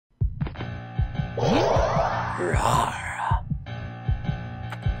Rawr.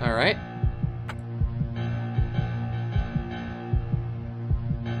 Alright.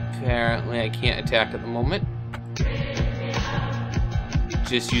 Apparently I can't attack at the moment.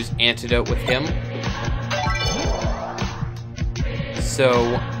 Just use antidote with him.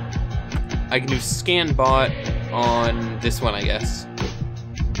 So I can do scan bot on this one, I guess.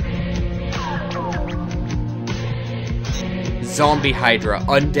 Zombie Hydra,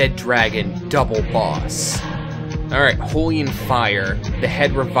 Undead Dragon, Double Boss. Alright, Holy and Fire. The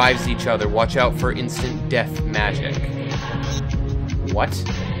head revives each other. Watch out for instant death magic. What?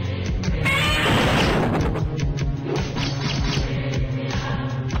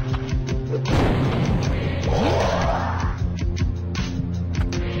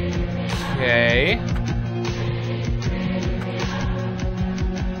 Okay.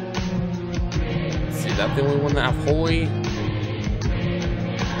 Let's see, that's the only one that have Holy.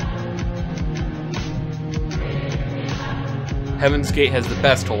 Heaven's Gate has the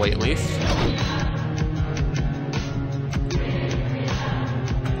best Holy, at least.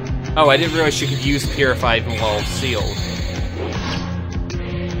 Oh, I didn't realize you could use Purify even while sealed.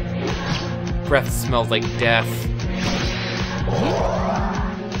 Breath smells like death.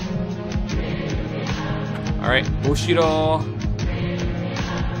 Alright, Bushido.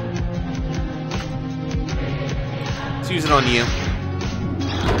 Let's use it on you.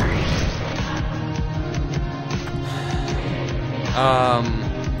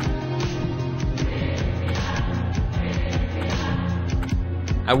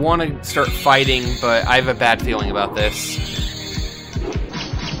 I want to start fighting, but I have a bad feeling about this.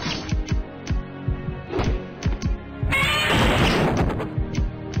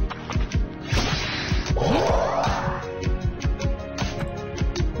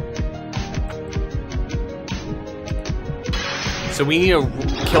 So we need to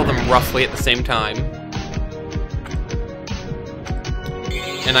kill them roughly at the same time.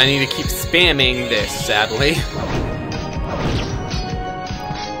 And I need to keep spamming this, sadly.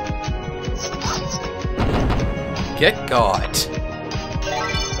 Get God.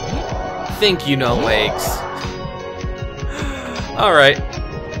 Thank you, no legs. Alright.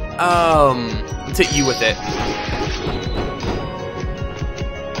 Let's hit you with it.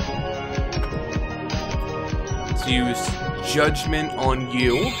 Let's use Judgment on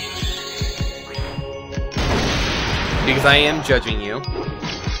you. Because I am judging you.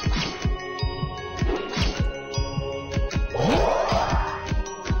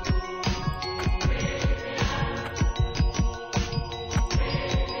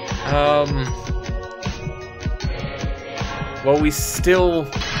 Well, we still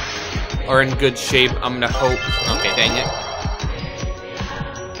are in good shape. I'm gonna hope. Okay, dang it.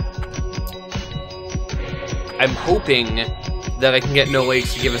 I'm hoping that I can get no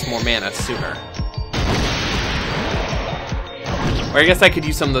legs to give us more mana sooner. Or I guess I could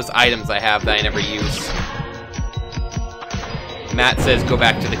use some of those items I have that I never use. Matt says go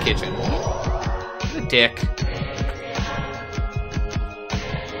back to the kitchen. What a dick.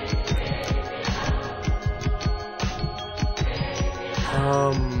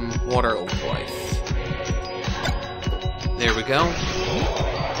 Water of life. There we go.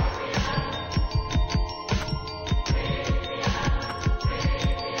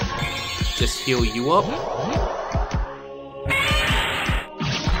 Just heal you up.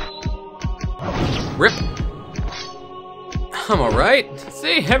 Rip. I'm alright.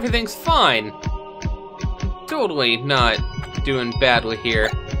 See, everything's fine. Totally not doing badly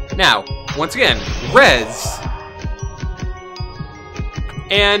here. Now, once again, res.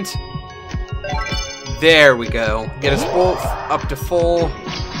 And there we go. Get us both up to full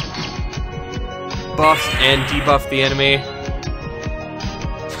buff and debuff the enemy.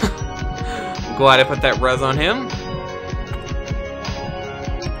 I'm glad I put that res on him.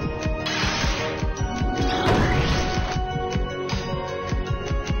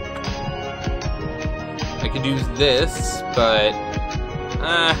 I could use this, but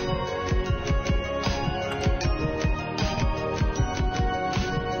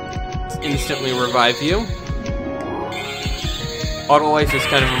instantly revive you. Auto life is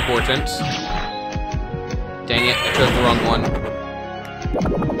kind of important. Dang it, I chose the wrong one.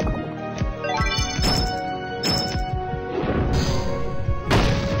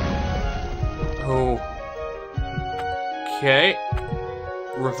 Okay.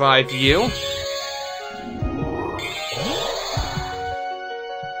 Revive you.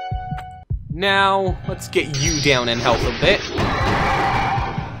 Now, let's get you down in health a bit.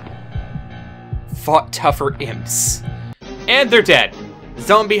 Fought tougher imps. And they're dead.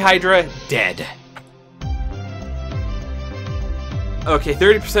 Zombie Hydra, dead. Okay,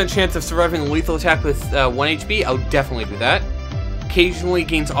 30% chance of surviving a lethal attack with 1 HP. I'll definitely do that. Occasionally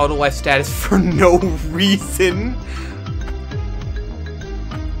gains auto life status for no reason.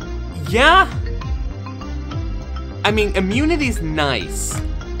 Yeah. I mean, immunity's nice.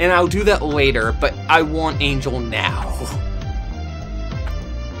 And I'll do that later, but I want Angel now.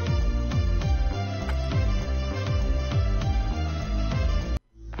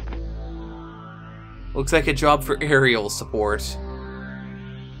 Looks like a job for aerial support.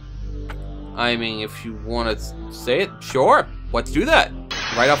 I mean, if you want to say it, sure. Let's do that.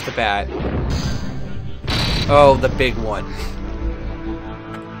 Right off the bat. Oh, the big one.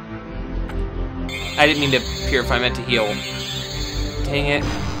 I didn't mean to purify, I meant to heal. Dang it.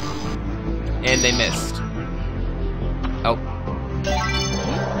 And they missed. Oh.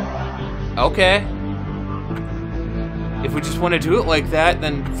 Okay. If we just want to do it like that,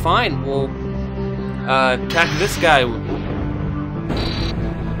 then fine. We'll attack this guy.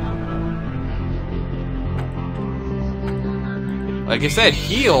 Like I said,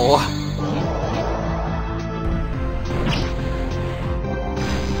 heal.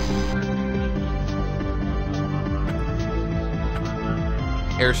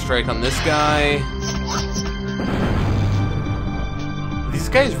 Airstrike on this guy. These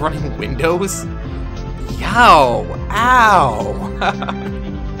guys running windows? Yow! Ow!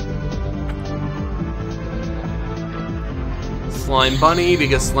 Slime Bunny,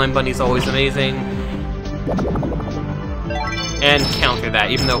 because Slime Bunny's always amazing. And counter that,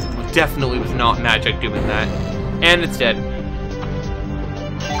 even though it definitely was not magic doing that. And it's dead.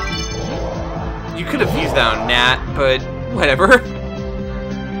 You could have used that on Nat, but whatever.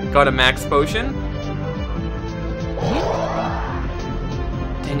 Got a max potion.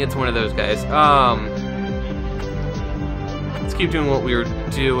 Dang, it's one of those guys. Let's keep doing what we were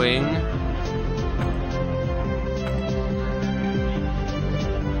doing.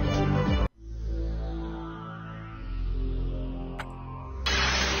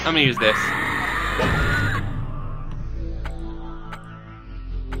 I'm gonna use this.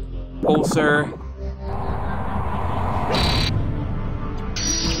 Pulsar.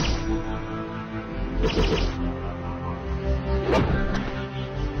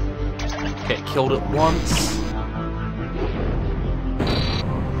 Okay, killed it once.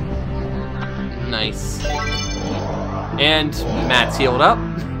 Nice. And Matt's healed up.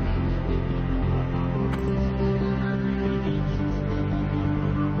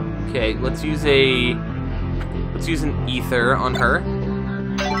 Okay, let's use an ether on her.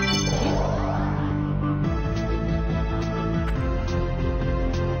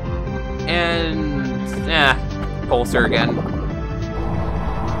 And Pulsar again.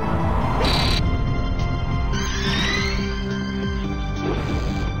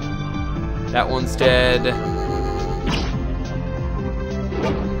 That one's dead.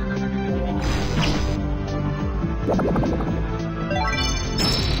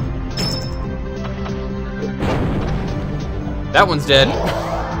 That one's dead.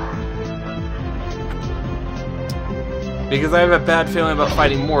 Because I have a bad feeling about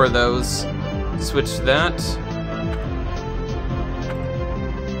fighting more of those. Switch that.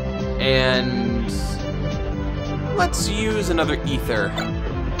 And let's use another ether.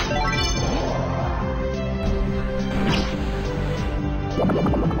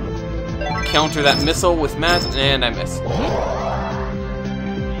 Counter that missile with Matt, and I missed.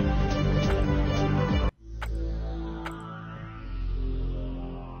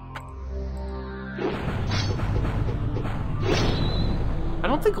 I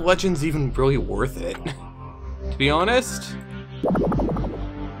don't think Legend's even really worth it, to be honest.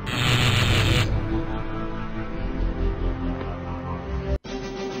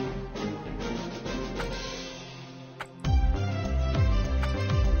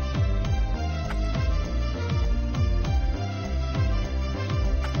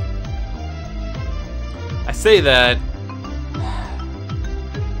 I say that.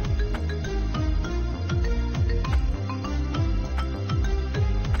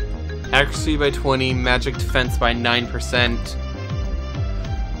 Accuracy by 20, magic defense by 9%.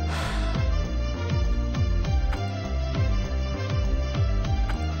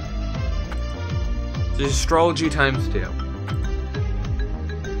 So astrology times 2.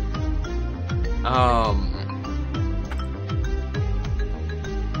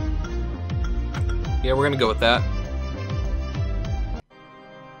 Yeah, we're gonna go with that.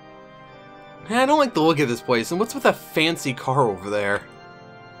 Man, I don't like the look of this place. And what's with that fancy car over there?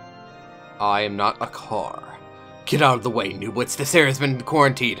 I am not a car. Get out of the way, Newblitz. This area has been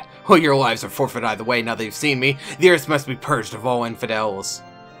quarantined. Oh, your lives are forfeit either way now that you've seen me. The earth must be purged of all infidels.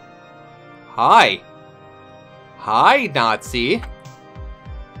 Hi. Hi, Nazi.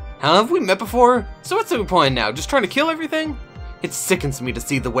 How have we met before? So what's the point now? Just trying to kill everything? It sickens me to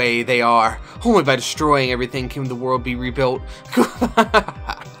see the way they are. Only by destroying everything can the world be rebuilt.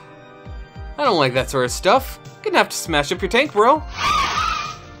 I don't like that sort of stuff. Gonna have to smash up your tank, bro.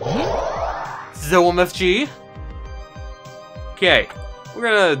 ZoMFG. Okay, we're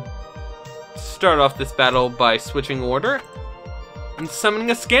gonna start off this battle by switching order and summoning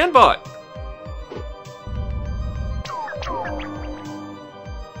a Scanbot.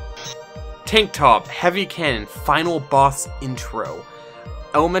 Tank Top, Heavy Cannon, Final Boss Intro.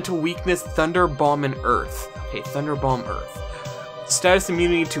 Elemental Weakness, Thunder Bomb and Earth. Okay, Thunder Bomb Earth. Status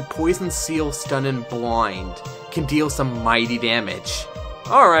immunity to Poison, Seal, Stun, and Blind. Can deal some mighty damage.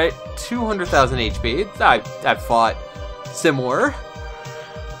 Alright, 200,000 HP. I've fought similar.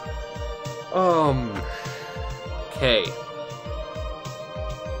 Okay.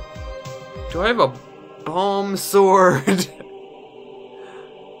 Do I have a bomb sword?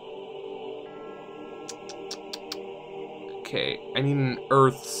 Okay, I need an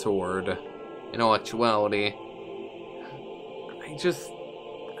earth sword, in all actuality.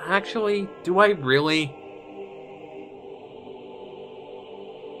 Actually, do I really?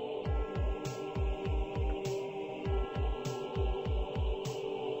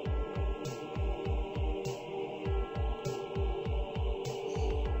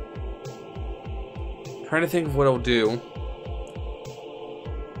 Trying to think of what I'll do.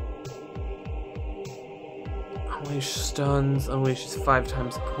 Unleash stuns, unleashes 5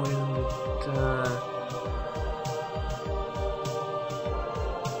 times poison.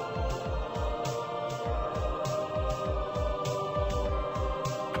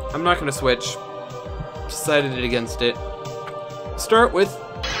 I'm not gonna switch. Decided against it. Start with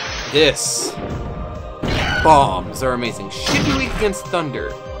this. Bombs are amazing. Should be weak against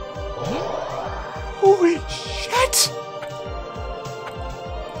thunder. Holy shit!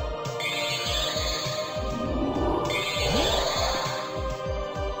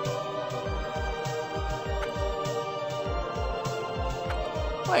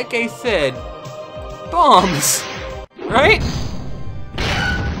 Like I said, bombs, right?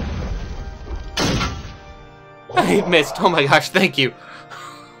 I missed. Oh my gosh, thank you.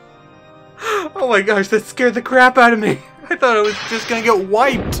 Oh my gosh, that scared the crap out of me. I thought I was just gonna get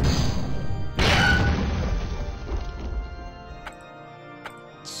wiped.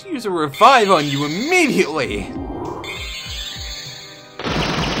 Let's use a revive on you immediately.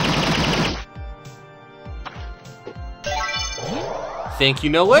 Thank you,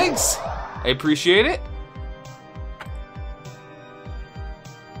 No Legs. I appreciate it.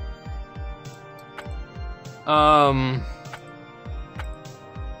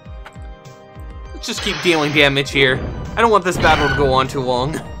 Let's just keep dealing damage here. I don't want this battle to go on too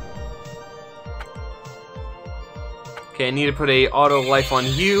long. Okay, I need to put a auto life on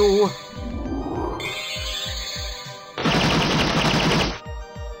you.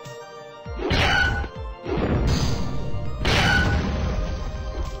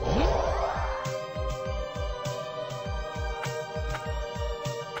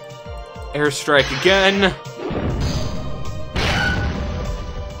 Airstrike again.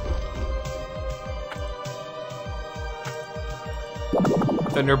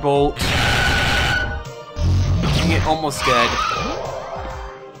 Thunderbolt. Dang it, almost dead.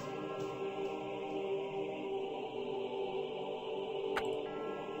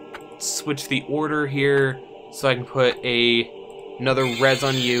 Switch the order here so I can put another res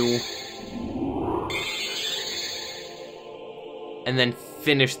on you. And then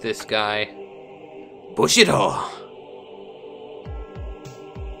finish this guy. Bushido!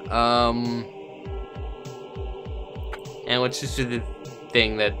 And let's just do the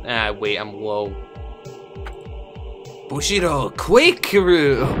thing that, wait, I'm low. Bushido,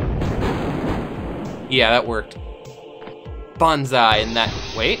 Quakeru! Yeah, that worked. Banzai, and that,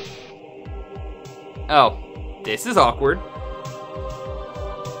 wait. Oh, this is awkward.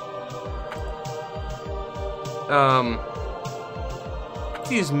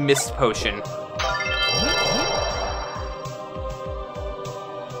 Let's use Mist Potion.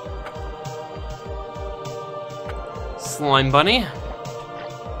 Slime Bunny.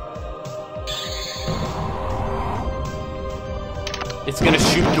 It's gonna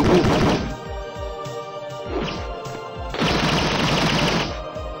shoot the wolf.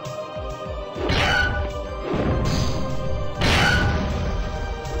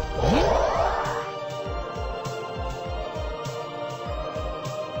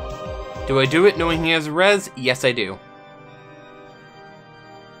 Do I do it knowing he has res? Yes, I do.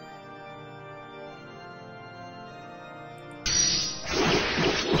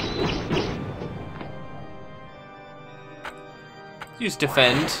 Use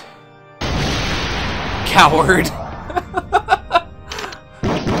defend. Coward.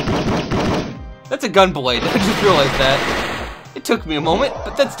 That's a gunblade. I just realized that. It took me a moment,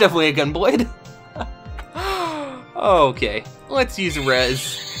 but that's definitely a gunblade. Okay, let's use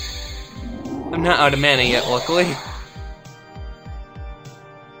res. I'm not out of mana yet, luckily.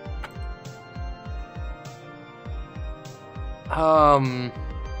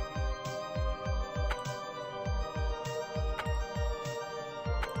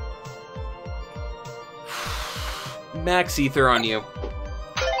 Max ether on you.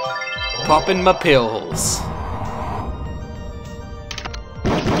 Popping my pills.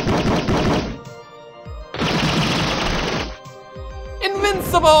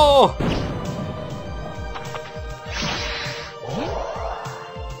 Invincible!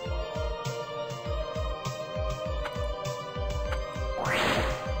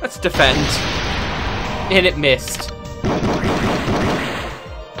 Let's defend. And it missed.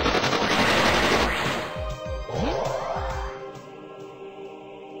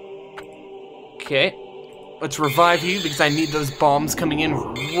 Okay. Let's revive you because I need those bombs coming in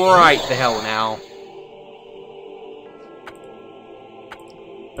right the hell now.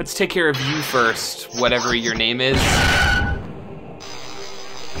 Let's take care of you first, whatever your name is.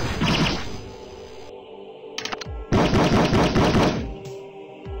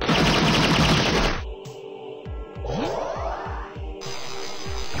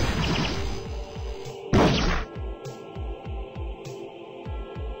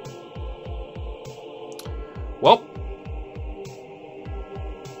 Well,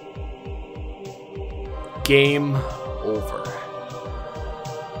 game over.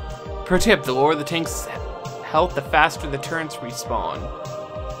 Pro tip, the lower the tank's health, the faster the turrets respawn.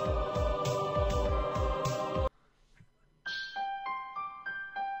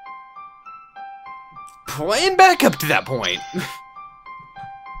 Playing back up to that point.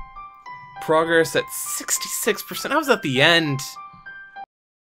 Progress at 66%. I was at the end.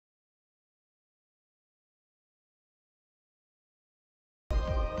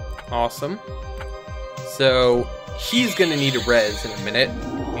 Awesome. So, he's gonna need a res in a minute,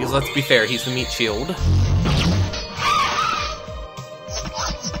 because let's be fair, he's the meat shield.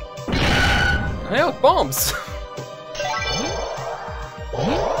 Hey, look, bombs!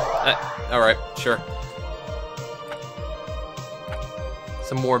 Alright, sure.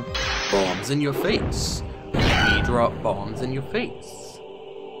 Some more bombs in your face. We drop bombs in your face.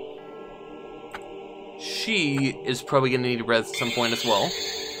 She is probably gonna need a res at some point as well.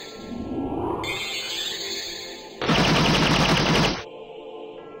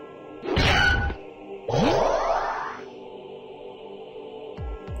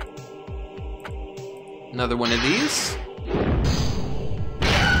 Another one of these.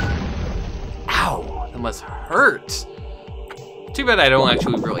 Ow! That must hurt. Too bad I don't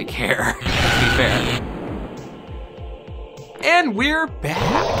actually really care, to be fair. And we're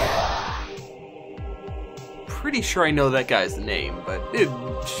back. Pretty sure I know that guy's name, but it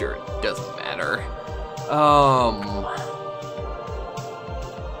doesn't matter.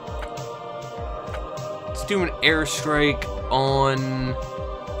 Let's do an airstrike on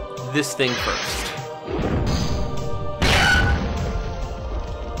this thing first.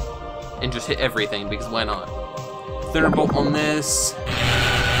 And just hit everything, because why not? Thunderbolt on this.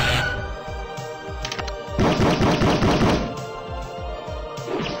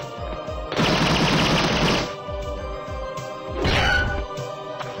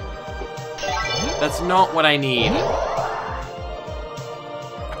 That's not what I need.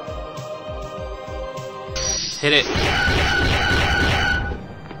 Just hit it.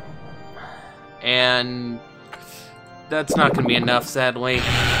 And that's not gonna be enough, sadly.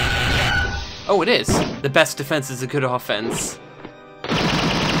 Oh, it is. The best defense is a good offense.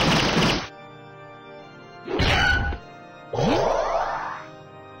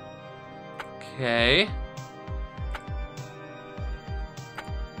 Okay.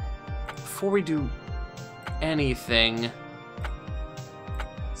 Before we do anything,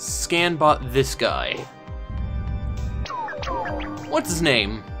 Scanbot this guy. What's his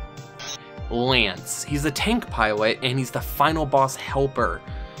name? Lance. He's a tank pilot, and he's the final boss helper.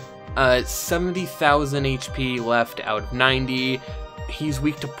 70,000 HP left out of 90. He's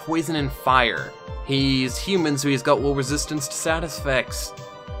weak to poison and fire. He's human, so he's got low resistance to status effects.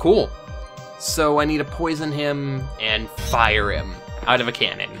 Cool. So I need to poison him and fire him out of a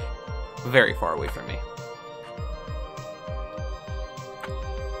cannon. Very far away from me.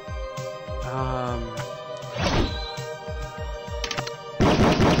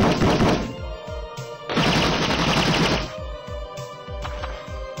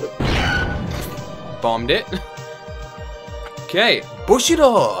 Bombed it. Okay,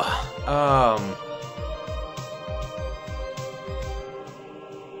 Bushido!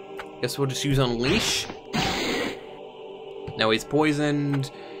 Guess we'll just use Unleash. Now he's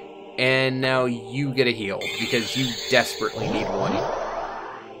poisoned, and now you get a heal, because you desperately need one.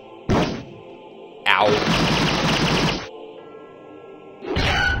 Ow.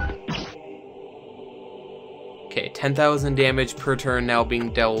 Okay, 10,000 damage per turn now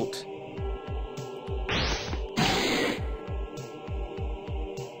being dealt.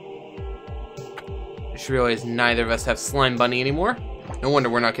 I just realized neither of us have Slime Bunny anymore. No wonder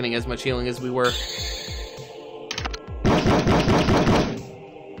we're not getting as much healing as we were.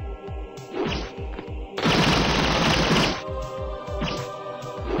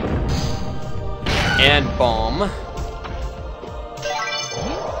 And bomb.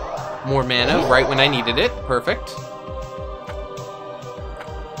 More mana right when I needed it. Perfect.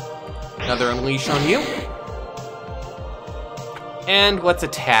 Another Unleash on you. And let's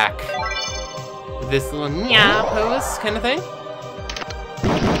attack. This little nya pose kind of thing.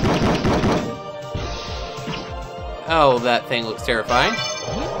 Oh, that thing looks terrifying.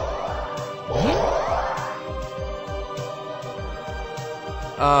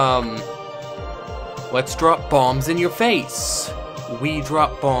 Let's drop bombs in your face. We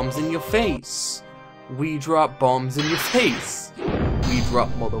drop bombs in your face. We drop bombs in your face. We drop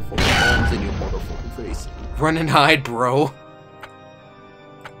motherfucking bombs in your motherfucking face. Run and hide, bro.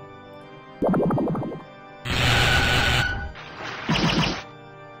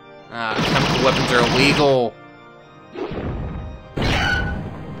 Chemical weapons are illegal.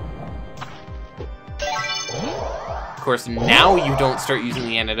 Of course, now you don't start using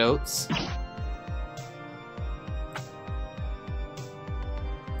the antidotes.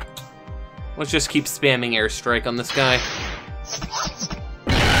 Let's just keep spamming Airstrike on this guy.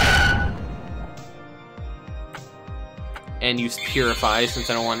 And use Purify, since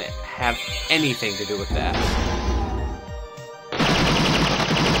I don't want to have anything to do with that.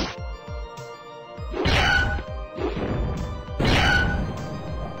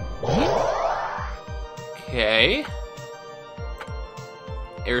 Okay.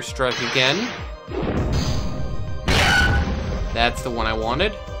 Airstrike again. That's the one I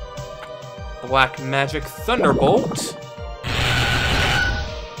wanted. Black Magic Thunderbolt.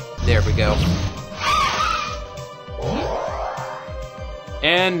 There we go.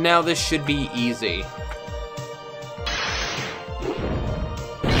 And now this should be easy.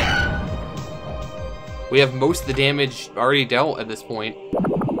 We have most of the damage already dealt at this point.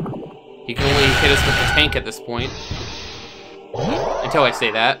 He can only hit us with the tank at this point. Until I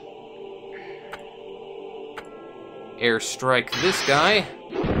say that. Airstrike this guy.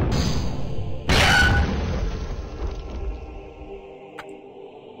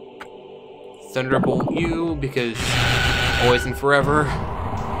 Thunderbolt you, because always and forever.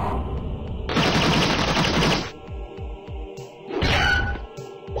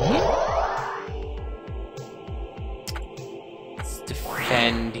 Let's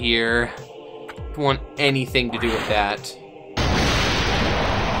defend here. Don't want anything to do with that.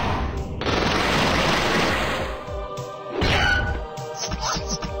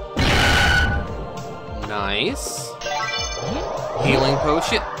 Nice. Healing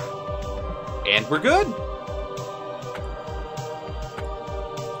potion. And we're good.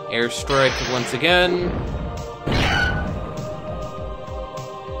 Airstrike once again.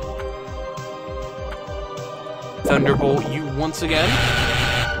 Thunderbolt you once again.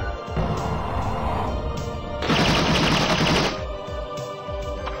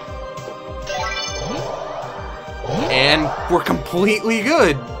 And we're completely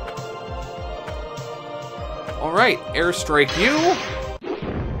good. Alright, Airstrike you.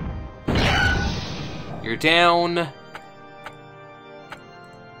 You're down.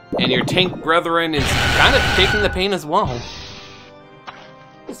 And your tank brethren is kind of taking the pain as well.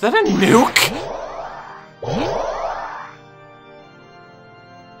 Is that a nuke?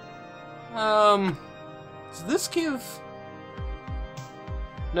 Does this give...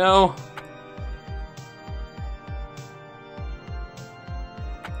 No.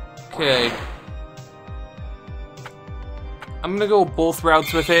 Okay. I'm gonna go both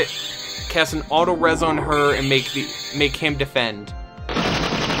routes with it. Cast an auto res on her and make him defend.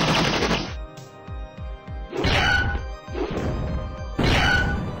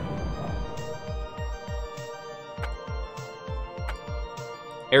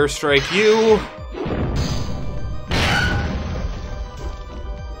 Airstrike you.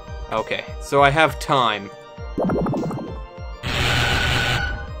 Okay, so I have time.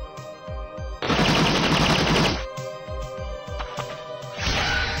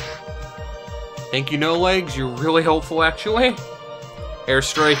 Thank you, No Legs. You're really helpful, actually.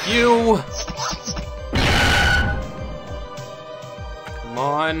 Airstrike you. Come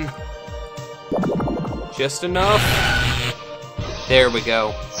on. Just enough. There we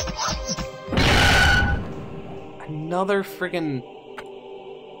go. Another friggin'...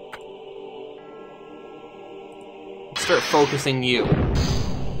 Start focusing you.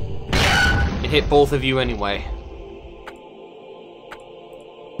 It hit both of you anyway.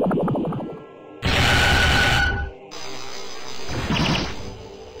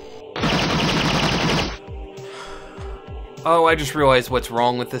 Oh, I just realized what's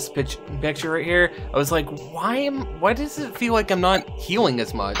wrong with this picture right here. I was like, why does it feel like I'm not healing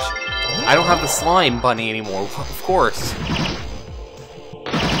as much? I don't have the slime bunny anymore, of course.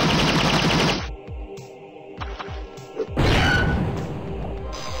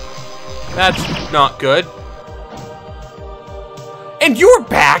 That's not good. And you're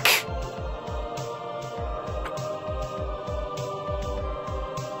back!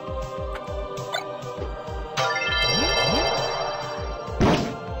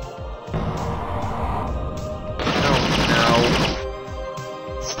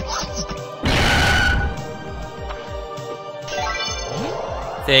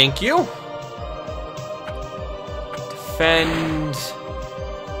 Thank you. Defend.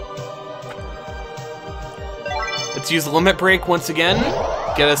 Let's use Limit Break once again.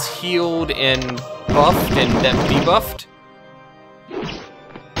 Get us healed and buffed and then debuffed.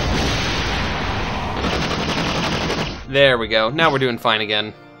 There we go. Now we're doing fine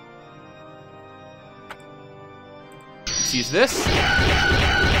again. Let's use this.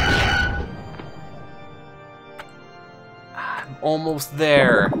 Almost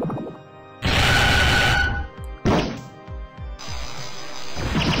there.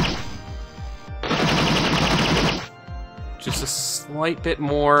 Just a slight bit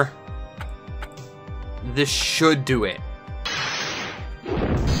more. This should do it.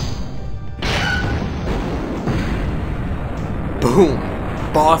 Boom!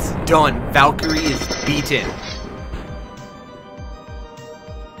 Boss done. Valkyrie is beaten.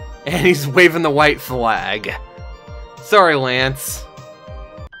 And he's waving the white flag. Sorry, Lance.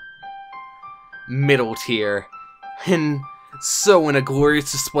 Middle tier. And so, in a glorious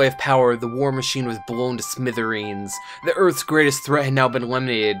display of power, the war machine was blown to smithereens. The Earth's greatest threat had now been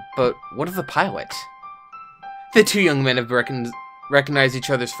eliminated, but what of the pilot? The two young men have recognized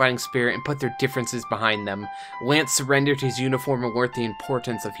each other's fighting spirit and put their differences behind them. Lance surrendered his uniform and learned the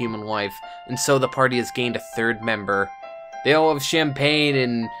importance of human life, and so the party has gained a third member. They all have champagne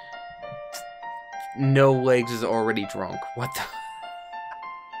and... No Legs is already drunk. What the...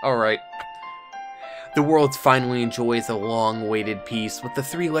 Alright. The world finally enjoys a long-awaited peace, with the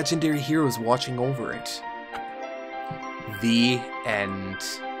three legendary heroes watching over it. The end.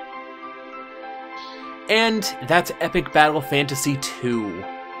 And that's Epic Battle Fantasy 2.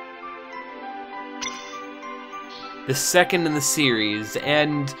 The second in the series,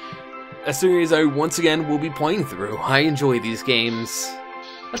 and a series I once again will be playing through. I enjoy these games.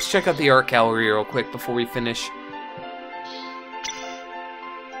 Let's check out the art gallery real quick before we finish.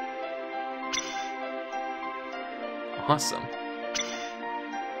 Awesome.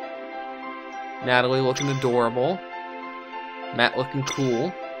 Natalie looking adorable. Matt looking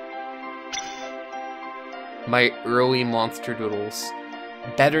cool. My early monster doodles.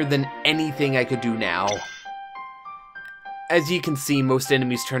 Better than anything I could do now. As you can see, most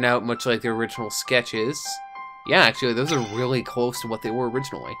enemies turn out much like their original sketches. Yeah, actually, those are really close to what they were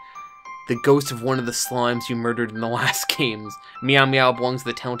originally. The ghost of one of the slimes you murdered in the last games. Meow Meow belongs to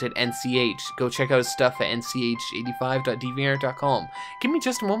the talented NCH. Go check out his stuff at nch85.deviantart.com. Give me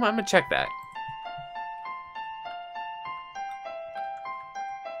just a moment, I'm gonna check that.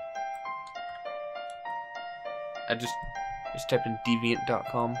 I just typed in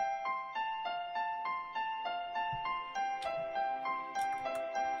deviant.com.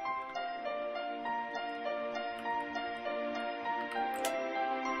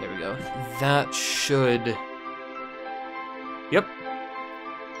 There we go. That should... Yep.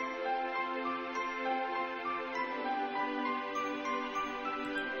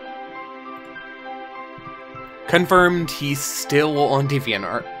 Confirmed he's still on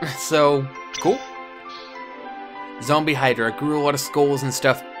DeviantArt. So, cool. Zombie Hydra. Grew a lot of skulls and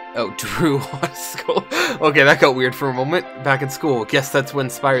stuff. Oh, drew a lot of skulls. Okay, that got weird for a moment. Back in school. Guess that's what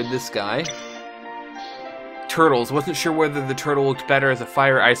inspired this guy. Turtles. Wasn't sure whether the turtle looked better as a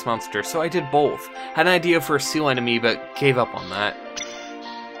fire ice monster, so I did both. Had an idea for a seal enemy, but gave up on that.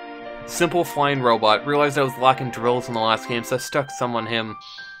 Simple flying robot. Realized I was lacking drills in the last game, so I stuck some on him.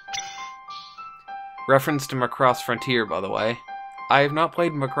 Reference to Macross Frontier, by the way. I have not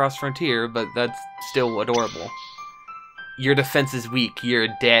played Macross Frontier, but that's still adorable. Your defense is weak. You're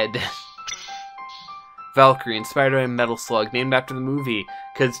dead. Valkyrie and Spider-Man Metal Slug, named after the movie,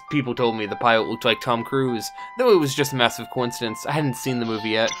 because people told me the pilot looked like Tom Cruise, though it was just a massive coincidence. I hadn't seen the movie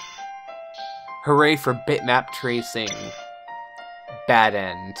yet. Hooray for bitmap tracing. Bad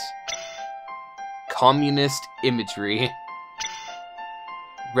end. Communist imagery.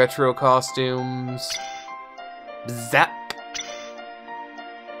 Retro costumes. Zap.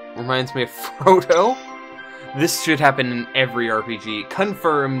 Reminds me of Frodo. This should happen in every RPG.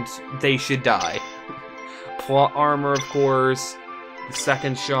 Confirmed they should die. Plot armor, of course. The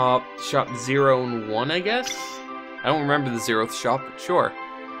second shop. Shop 0 and 1, I guess? I don't remember the 0th shop, but sure.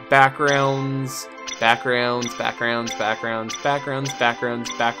 Backgrounds. Backgrounds, backgrounds, backgrounds, backgrounds,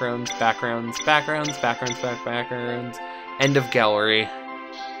 backgrounds, backgrounds, backgrounds, backgrounds, backgrounds, backgrounds. End of gallery.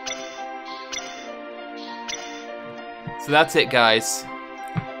 So that's it, guys.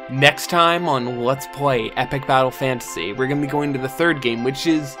 Next time on Let's Play Epic Battle Fantasy, we're going to be going to the third game, which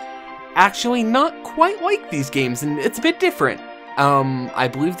is actually not quite like these games, and it's a bit different. I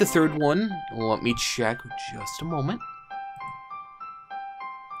believe the third one, let me check just a moment.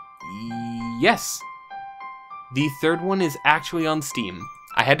 Yes. The third one is actually on Steam.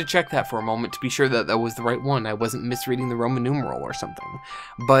 I had to check that for a moment to be sure that that was the right one. I wasn't misreading the Roman numeral or something.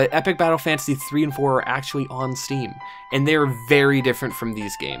 But Epic Battle Fantasy 3 and 4 are actually on Steam. And they're very different from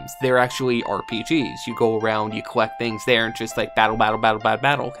these games. They're actually RPGs. You go around, you collect things there, and just like battle, battle, battle, battle,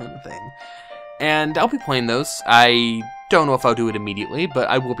 battle kind of thing. And I'll be playing those. I don't know if I'll do it immediately, but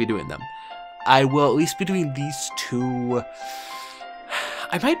I will be doing them. I will at least be doing these two.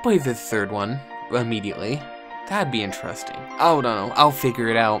 I might play the third one immediately. That'd be interesting. I don't know. I'll figure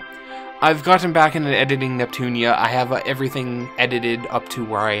it out. I've gotten back into editing Neptunia. I have everything edited up to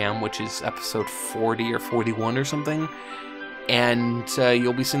where I am, which is episode 40 or 41 or something. And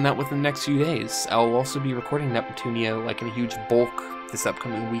you'll be seeing that within the next few days. I'll also be recording Neptunia like in a huge bulk this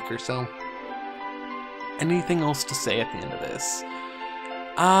upcoming week or so. Anything else to say at the end of this?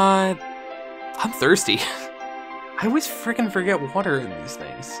 I'm thirsty. I always freaking forget water in these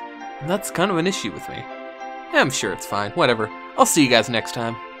things. And that's kind of an issue with me. I'm sure it's fine. Whatever. I'll see you guys next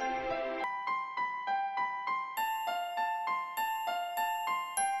time.